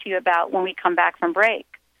want to talk to you about when we come back from break.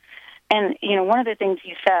 And, one of the things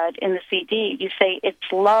you said in the CD, you say it's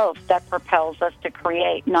love that propels us to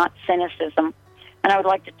create, not cynicism. And I would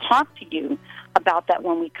like to talk to you about that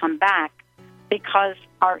when we come back, because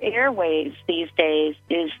our airwaves these days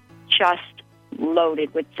is just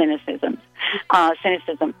loaded with cynicism.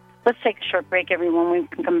 Let's take a short break, everyone. When we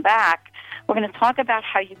can come back, we're going to talk about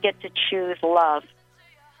how you get to choose love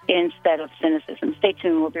instead of cynicism. Stay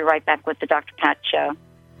tuned. We'll be right back with the Dr. Pat Show.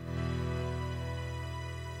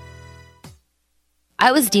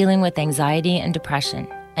 I was dealing with anxiety and depression,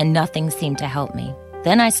 and nothing seemed to help me.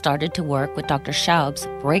 Then I started to work with Dr. Schaub's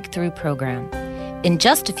Breakthrough Program. In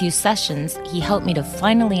just a few sessions, he helped me to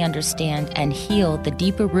finally understand and heal the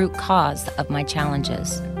deeper root cause of my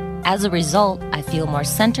challenges. As a result, I feel more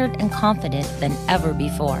centered and confident than ever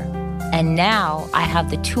before. And now I have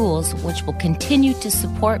the tools which will continue to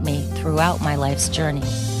support me throughout my life's journey.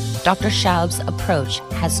 Dr. Schaub's approach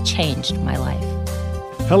has changed my life.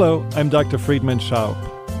 Hello, I'm Dr. Friedman Schaub,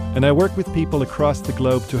 and I work with people across the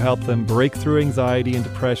globe to help them break through anxiety and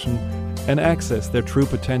depression and access their true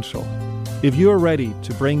potential. If you are ready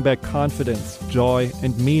to bring back confidence, joy,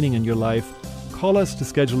 and meaning in your life, call us to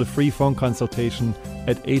schedule a free phone consultation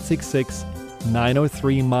at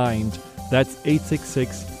 866-903-MIND. That's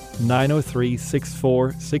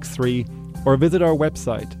 866-903-6463, or visit our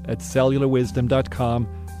website at cellularwisdom.com.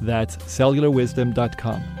 That's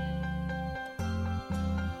cellularwisdom.com.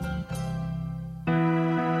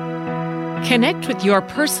 Connect with your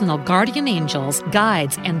personal guardian angels,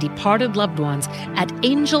 guides, and departed loved ones at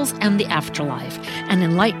Angels and the Afterlife, an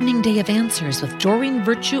enlightening day of answers with Doreen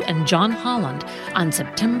Virtue and John Holland on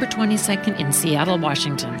September 22nd in Seattle,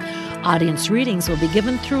 Washington. Audience readings will be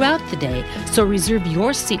given throughout the day, so reserve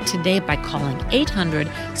your seat today by calling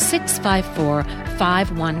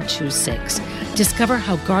 800-654-5126. Discover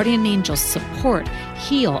how guardian angels support,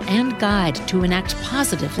 heal, and guide to enact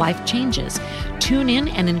positive life changes. Tune in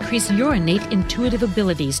and increase your innate intuitive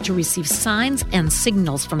abilities to receive signs and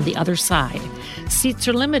signals from the other side. Seats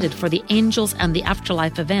are limited for the Angels and the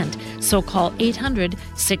Afterlife event, so call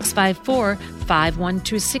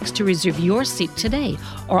 800-654-5126 to reserve your seat today,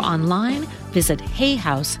 or online, visit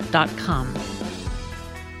hayhouse.com.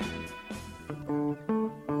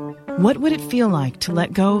 What would it feel like to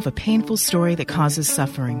let go of a painful story that causes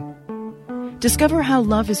suffering? Discover how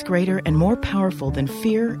love is greater and more powerful than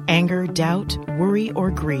fear, anger, doubt, worry,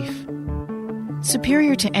 or grief.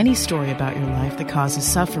 Superior to any story about your life that causes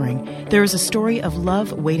suffering, there is a story of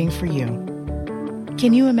love waiting for you.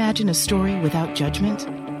 Can you imagine a story without judgment?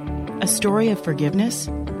 A story of forgiveness?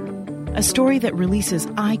 A story that releases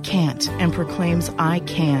I can't and proclaims I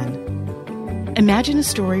can. Imagine a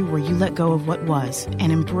story where you let go of what was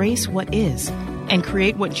and embrace what is and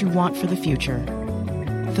create what you want for the future.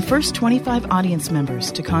 The first 25 audience members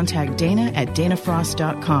to contact Dana at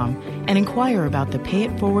danafrost.com and inquire about the Pay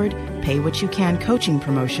It Forward, Pay What You Can coaching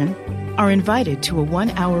promotion are invited to a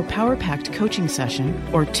 1-hour power-packed coaching session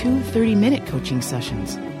or 2 30-minute coaching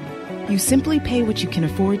sessions. You simply pay what you can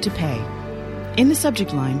afford to pay. In the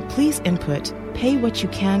subject line, please input Pay What You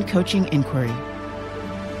Can coaching inquiry.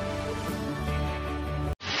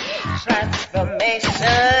 Transformation,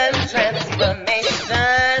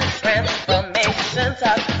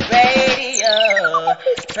 talk radio.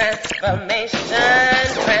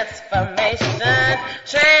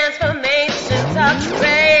 Transformation, talk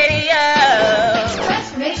radio.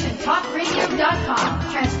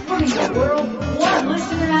 TransformationTalkRadio.com. Transforming the world, one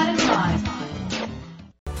listener at a time.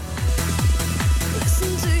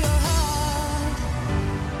 Listen to your heart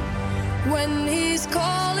when he's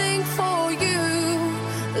calling for you.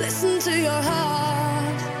 Listen to your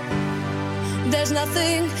heart. There's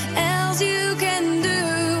nothing else you can do.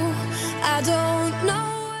 I don't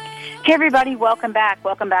know. Hey, everybody. Welcome back.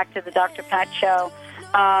 Welcome back to the Dr. Pat Show.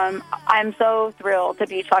 I'm so thrilled to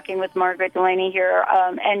be talking with Margaret Dulaney here.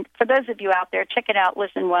 And for those of you out there, check it out,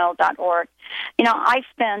 listenwell.org. You know, I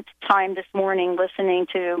spent time this morning listening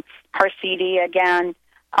to her CD again,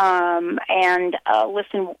 and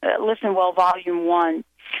Listenwell Volume 1.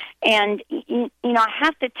 And, you know, I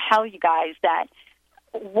have to tell you guys that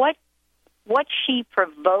what she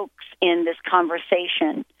provokes in this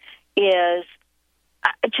conversation is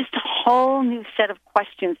just a whole new set of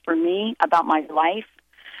questions for me about my life.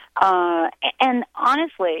 And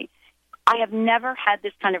honestly, I have never had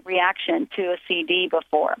this kind of reaction to a CD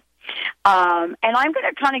before. And I'm going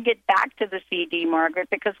to kind of get back to the CD, Margaret,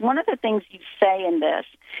 because one of the things you say in this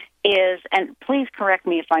is, and please correct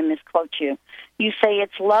me if I misquote you, you say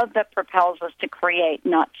it's love that propels us to create,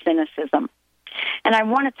 not cynicism. And I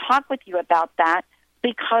want to talk with you about that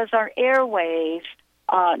because our airwaves,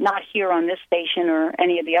 not here on this station or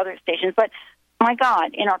any of the other stations, but my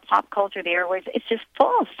God, in our pop culture, the airwaves, it's just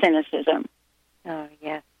full of cynicism. Oh,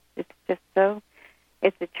 yes. It's just so,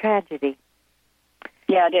 it's a tragedy.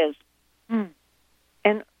 Yeah, it is.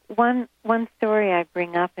 And one story I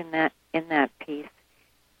bring up in that piece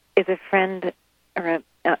is a friend or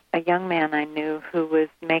a young man I knew who was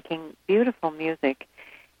making beautiful music.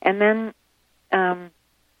 And then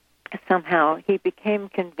somehow he became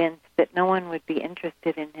convinced that no one would be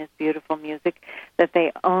interested in his beautiful music, that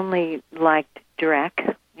they only liked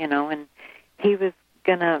Drek, you know, and he was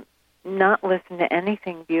going to not listen to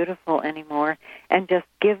anything beautiful anymore and just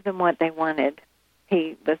give them what they wanted.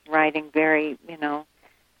 He was writing very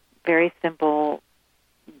simple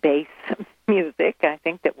bass music, I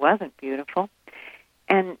think, that wasn't beautiful.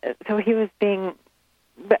 And so he was he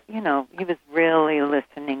was really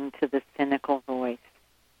listening to the cynical voice.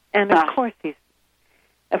 And of course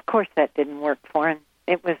that didn't work for him.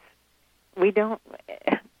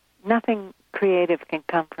 Nothing creative can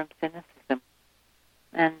come from cynicism.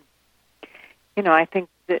 And, you know, I think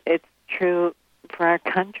that it's true for our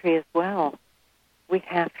country as well. We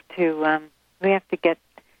have to get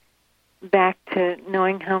back to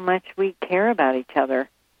knowing how much we care about each other,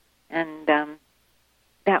 and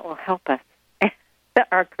that will help us,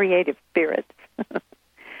 our creative spirits.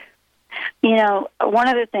 You know, one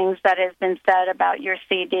of the things that has been said about your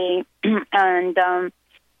CD and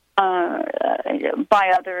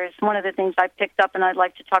by others, one of the things I picked up, and I'd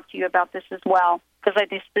like to talk to you about this as well, because I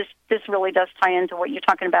think this really does tie into what you're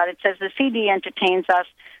talking about. It says the CD entertains us,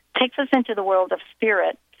 takes us into the world of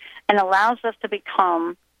spirit, and allows us to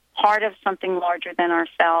become part of something larger than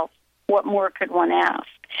ourselves. What more could one ask?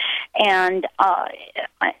 And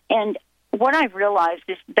what I've realized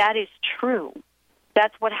is that is true.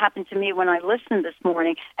 That's what happened to me when I listened this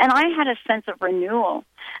morning. And I had a sense of renewal.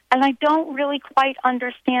 And I don't really quite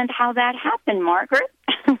understand how that happened, Margaret.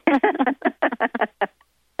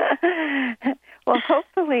 Well,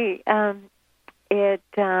 hopefully it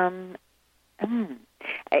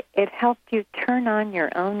helped you turn on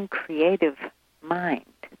your own creative mind.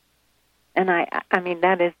 And I mean,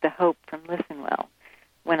 that is the hope from Listenwell.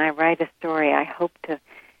 When I write a story, I hope to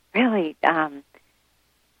really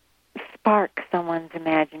spark someone's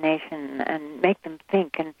imagination and make them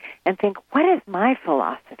think and think, what is my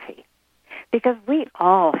philosophy? Because we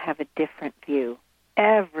all have a different view.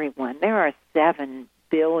 Everyone. There are 7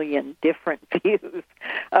 billion different views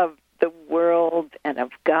of the world and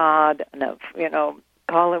of God and of, you know,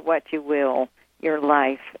 call it what you will, your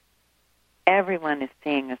life. Everyone is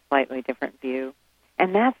seeing a slightly different view.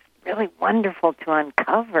 And that's really wonderful to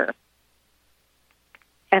uncover.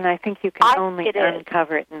 And I think you can only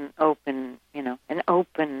uncover it in an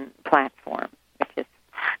open platform, which is...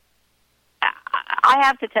 I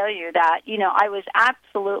have to tell you that, I was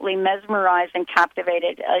absolutely mesmerized and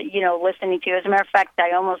captivated, listening to you. As a matter of fact,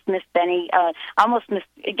 I almost missed getting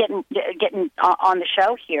on the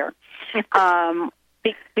show here.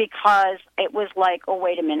 Because it was like, oh,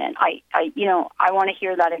 wait a minute, I want to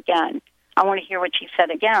hear that again. I want to hear what she said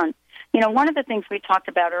again. One of the things we talked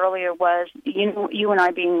about earlier was you and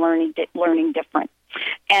I being learning different.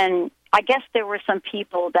 And I guess there were some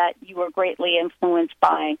people that you were greatly influenced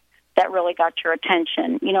by that really got your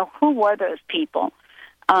attention. Who were those people?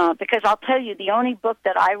 Because I'll tell you, the only book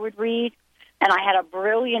that I would read, and I had a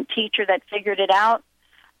brilliant teacher that figured it out,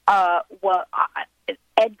 was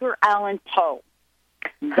Edgar Allan Poe.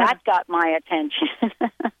 That got my attention.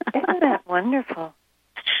 Isn't that wonderful?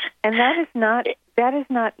 And that is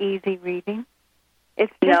not easy reading.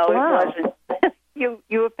 It's just love. It wasn't.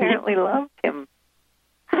 You apparently loved him.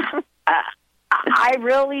 I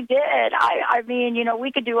really did. I mean,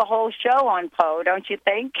 we could do a whole show on Poe, don't you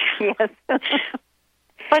think? Yes.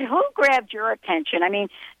 But who grabbed your attention? I mean,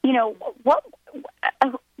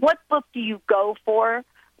 what book do you go for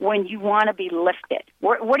when you want to be lifted?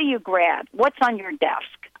 What do you grab? What's on your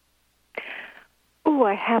desk? Oh,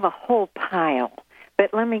 I have a whole pile,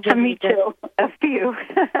 but let me give you just a few.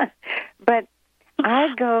 But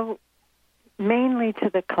I go mainly to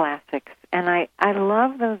the classics, and I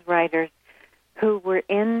love those writers who were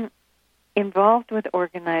involved with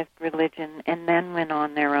organized religion and then went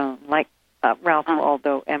on their own, like Ralph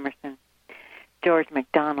Waldo Emerson, George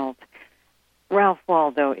MacDonald. Ralph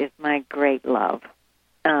Waldo is my great love.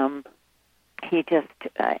 He's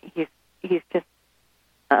just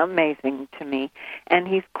amazing to me, and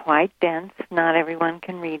he's quite dense. Not everyone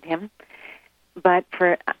can read him, but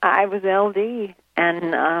I was LD,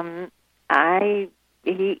 and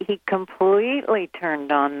he completely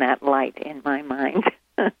turned on that light in my mind.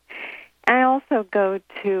 I also go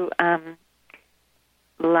to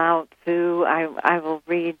Lao Tzu. I will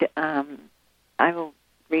read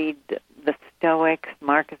the Stoics,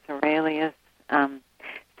 Marcus Aurelius.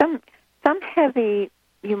 Some heavy,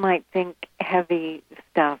 you might think heavy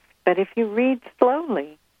stuff, but if you read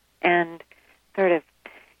slowly and sort of,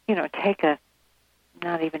 take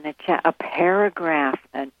not even a paragraph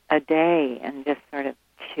a day and just sort of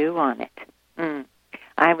chew on it,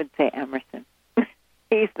 I would say Emerson.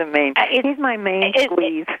 He's my main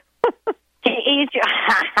squeeze. He's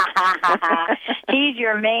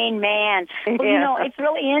your main man. Well, yeah. It's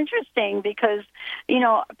really interesting because,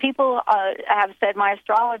 people have said my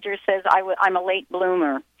astrologer says I'm a late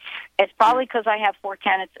bloomer. It's probably because I have four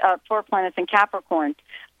planets in Capricorn.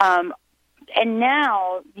 And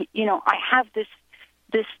now, I have this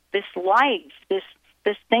life,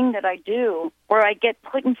 this thing that I do where I get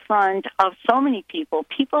put in front of so many people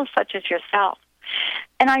such as yourself.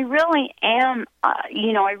 And I really am,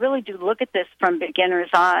 I really do look at this from beginner's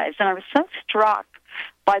eyes. And I was so struck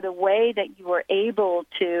by the way that you were able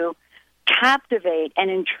to captivate and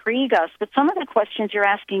intrigue us with some of the questions you're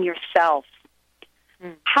asking yourself.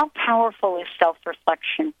 How powerful is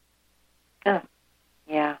self-reflection? Oh,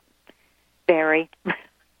 yeah, very.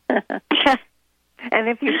 And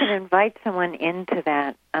if you can invite someone into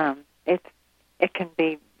that, it can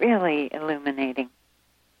be really illuminating.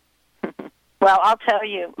 Well, I'll tell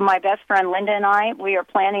you, my best friend Linda and I, we are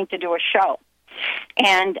planning to do a show.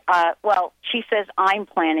 And, she says I'm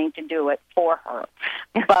planning to do it for her.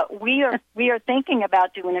 But we are thinking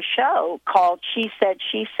about doing a show called She Said,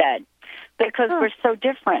 She Said, because we're so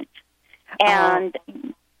different. And,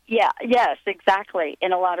 yes, exactly,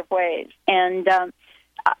 in a lot of ways. And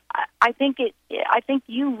I think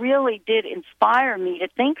you really did inspire me to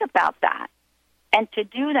think about that and to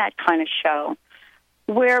do that kind of show,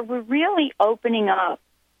 where we're really opening up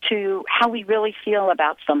to how we really feel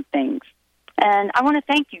about some things. And I want to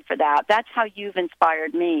thank you for that. That's how you've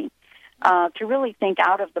inspired me to really think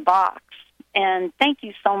out of the box. And thank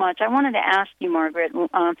you so much. I wanted to ask you, Margaret,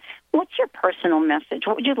 what's your personal message?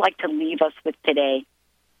 What would you like to leave us with today?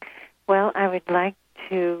 Well, I would like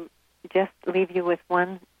to just leave you with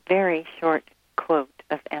one very short quote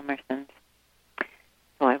of Emerson's.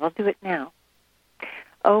 So I will do it now.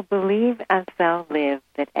 Oh, believe as thou live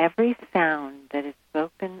that every sound that is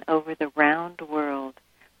spoken over the round world,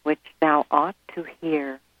 which thou ought to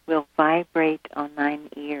hear, will vibrate on thine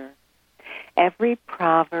ear. Every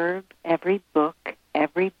proverb, every book,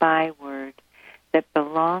 every byword that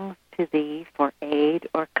belongs to thee for aid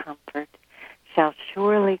or comfort shall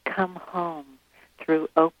surely come home through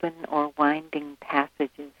open or winding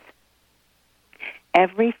passages.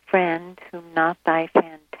 Every friend whom not thy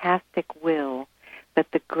fantastic will, but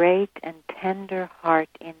the great and tender heart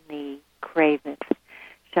in thee craveth,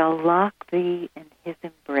 shall lock thee in his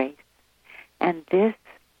embrace, And this,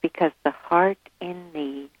 because the heart in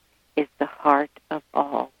me is the heart of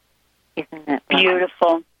all. Isn't that right?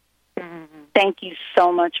 Beautiful. Mm-hmm. Thank you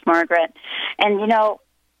so much, Margaret. And,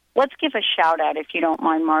 let's give a shout-out, if you don't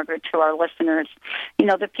mind, Margaret, to our listeners.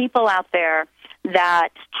 The people out there that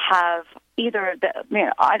have either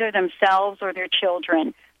themselves or their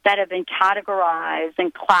children that have been categorized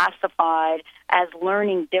and classified as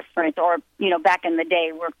learning different, or, back in the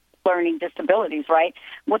day, we're learning disabilities, right?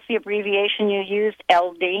 What's the abbreviation you used?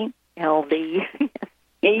 LD? LD.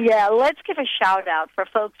 Yeah, let's give a shout-out for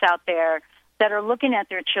folks out there that are looking at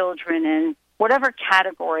their children in whatever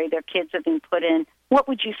category their kids have been put in. What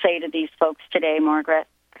would you say to these folks today, Margaret?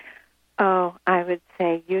 Oh, I would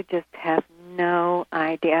say you just have no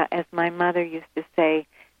idea. As my mother used to say,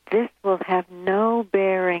 this will have no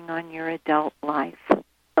bearing on your adult life,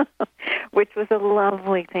 which was a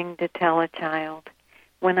lovely thing to tell a child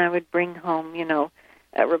when I would bring home,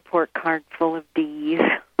 a report card full of D's.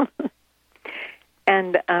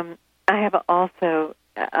 And I have also,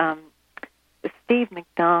 Steve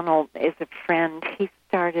MacDonald is a friend. He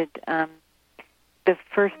started the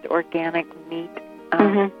first organic meat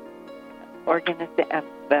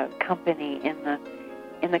company in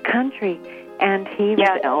the country, and he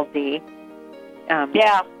was LD.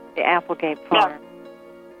 The Applegate Farm. Yeah.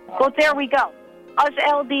 Well, there we go. Us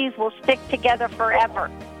LDs will stick together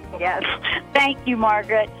forever. Yes. Thank you,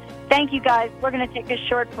 Margaret. Thank you, guys. We're going to take a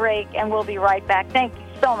short break, and we'll be right back. Thank you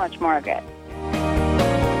so much, Margaret.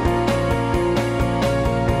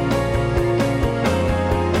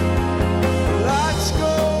 Lights go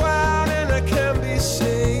out and I can't be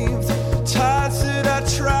saved. Tides that I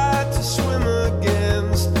tried to swim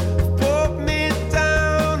against brought me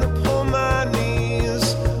down upon my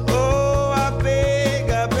knees. Oh, I beg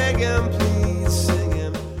and plead,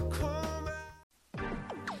 singing.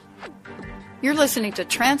 You're listening to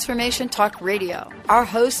Transformation Talk Radio. Our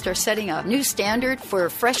hosts are setting a new standard for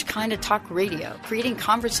a fresh kind of talk radio, creating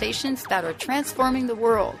conversations that are transforming the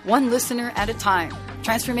world, one listener at a time.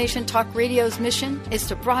 Transformation Talk Radio's mission is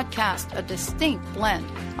to broadcast a distinct blend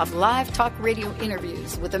of live talk radio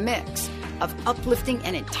interviews with a mix of uplifting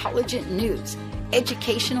and intelligent news,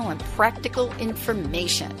 educational and practical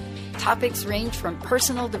information. Topics range from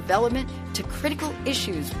personal development to critical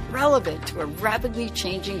issues relevant to a rapidly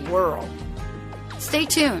changing world. Stay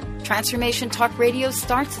tuned. Transformation Talk Radio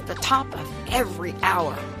starts at the top of every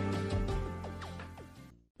hour.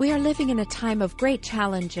 We are living in a time of great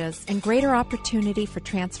challenges and greater opportunity for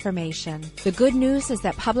transformation. The good news is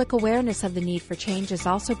that public awareness of the need for change is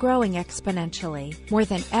also growing exponentially. More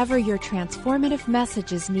than ever, your transformative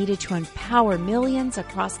message is needed to empower millions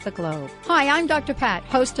across the globe. Hi, I'm Dr. Pat,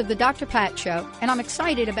 host of The Dr. Pat Show, and I'm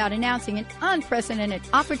excited about announcing an unprecedented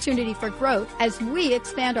opportunity for growth as we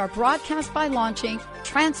expand our broadcast by launching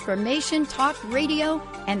Transformation Talk Radio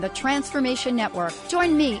and the Transformation Network.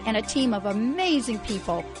 Join me and a team of amazing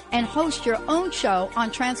people and host your own show on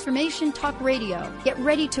Transformation Talk Radio. Get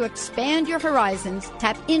ready to expand your horizons,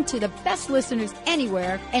 tap into the best listeners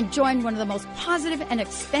anywhere, and join one of the most positive and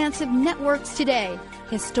expansive networks today.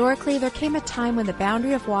 Historically, there came a time when the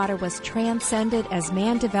boundary of water was transcended as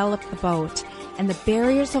man developed the boat, and the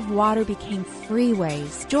barriers of water became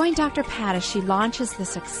freeways. Join Dr. Pat as she launches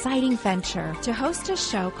this exciting venture. To host a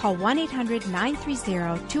show, call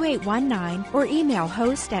 1-800-930-2819 or email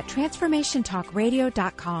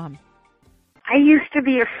host@transformationtalkradio.com. I used to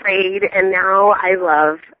be afraid, and now I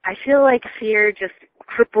love. I feel like fear just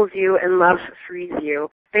cripples you and love frees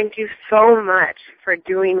you. Thank you so much for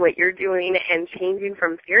doing what you're doing and changing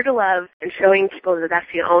from fear to love and showing people that that's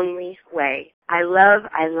the only way. I love,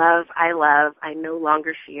 I love, I love. I no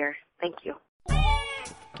longer fear. Thank you.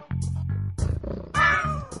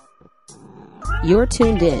 You're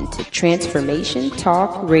tuned in to Transformation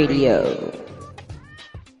Talk Radio.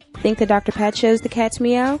 Think the Dr. Pat Show's the cat's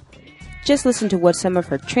meow? Just listen to what some of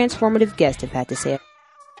her transformative guests have had to say.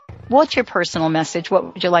 What's your personal message?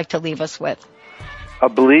 What would you like to leave us with?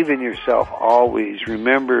 Believe in yourself always.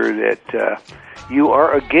 Remember that you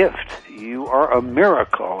are a gift. You are a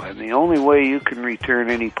miracle, and the only way you can return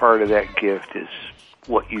any part of that gift is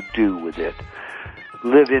what you do with it.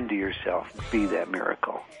 Live into yourself. Be that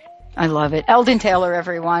miracle. I love it. Eldon Taylor,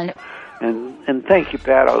 everyone. And thank you,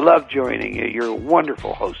 Pat. I love joining you. You're a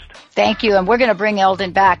wonderful host. Thank you, and we're going to bring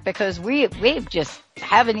Eldon back because we just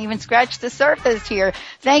haven't even scratched the surface here.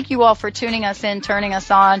 Thank you all for tuning us in, turning us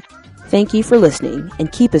on. Thank you for listening,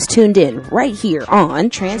 and keep us tuned in right here on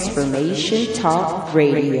Transformation Talk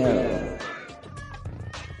Radio.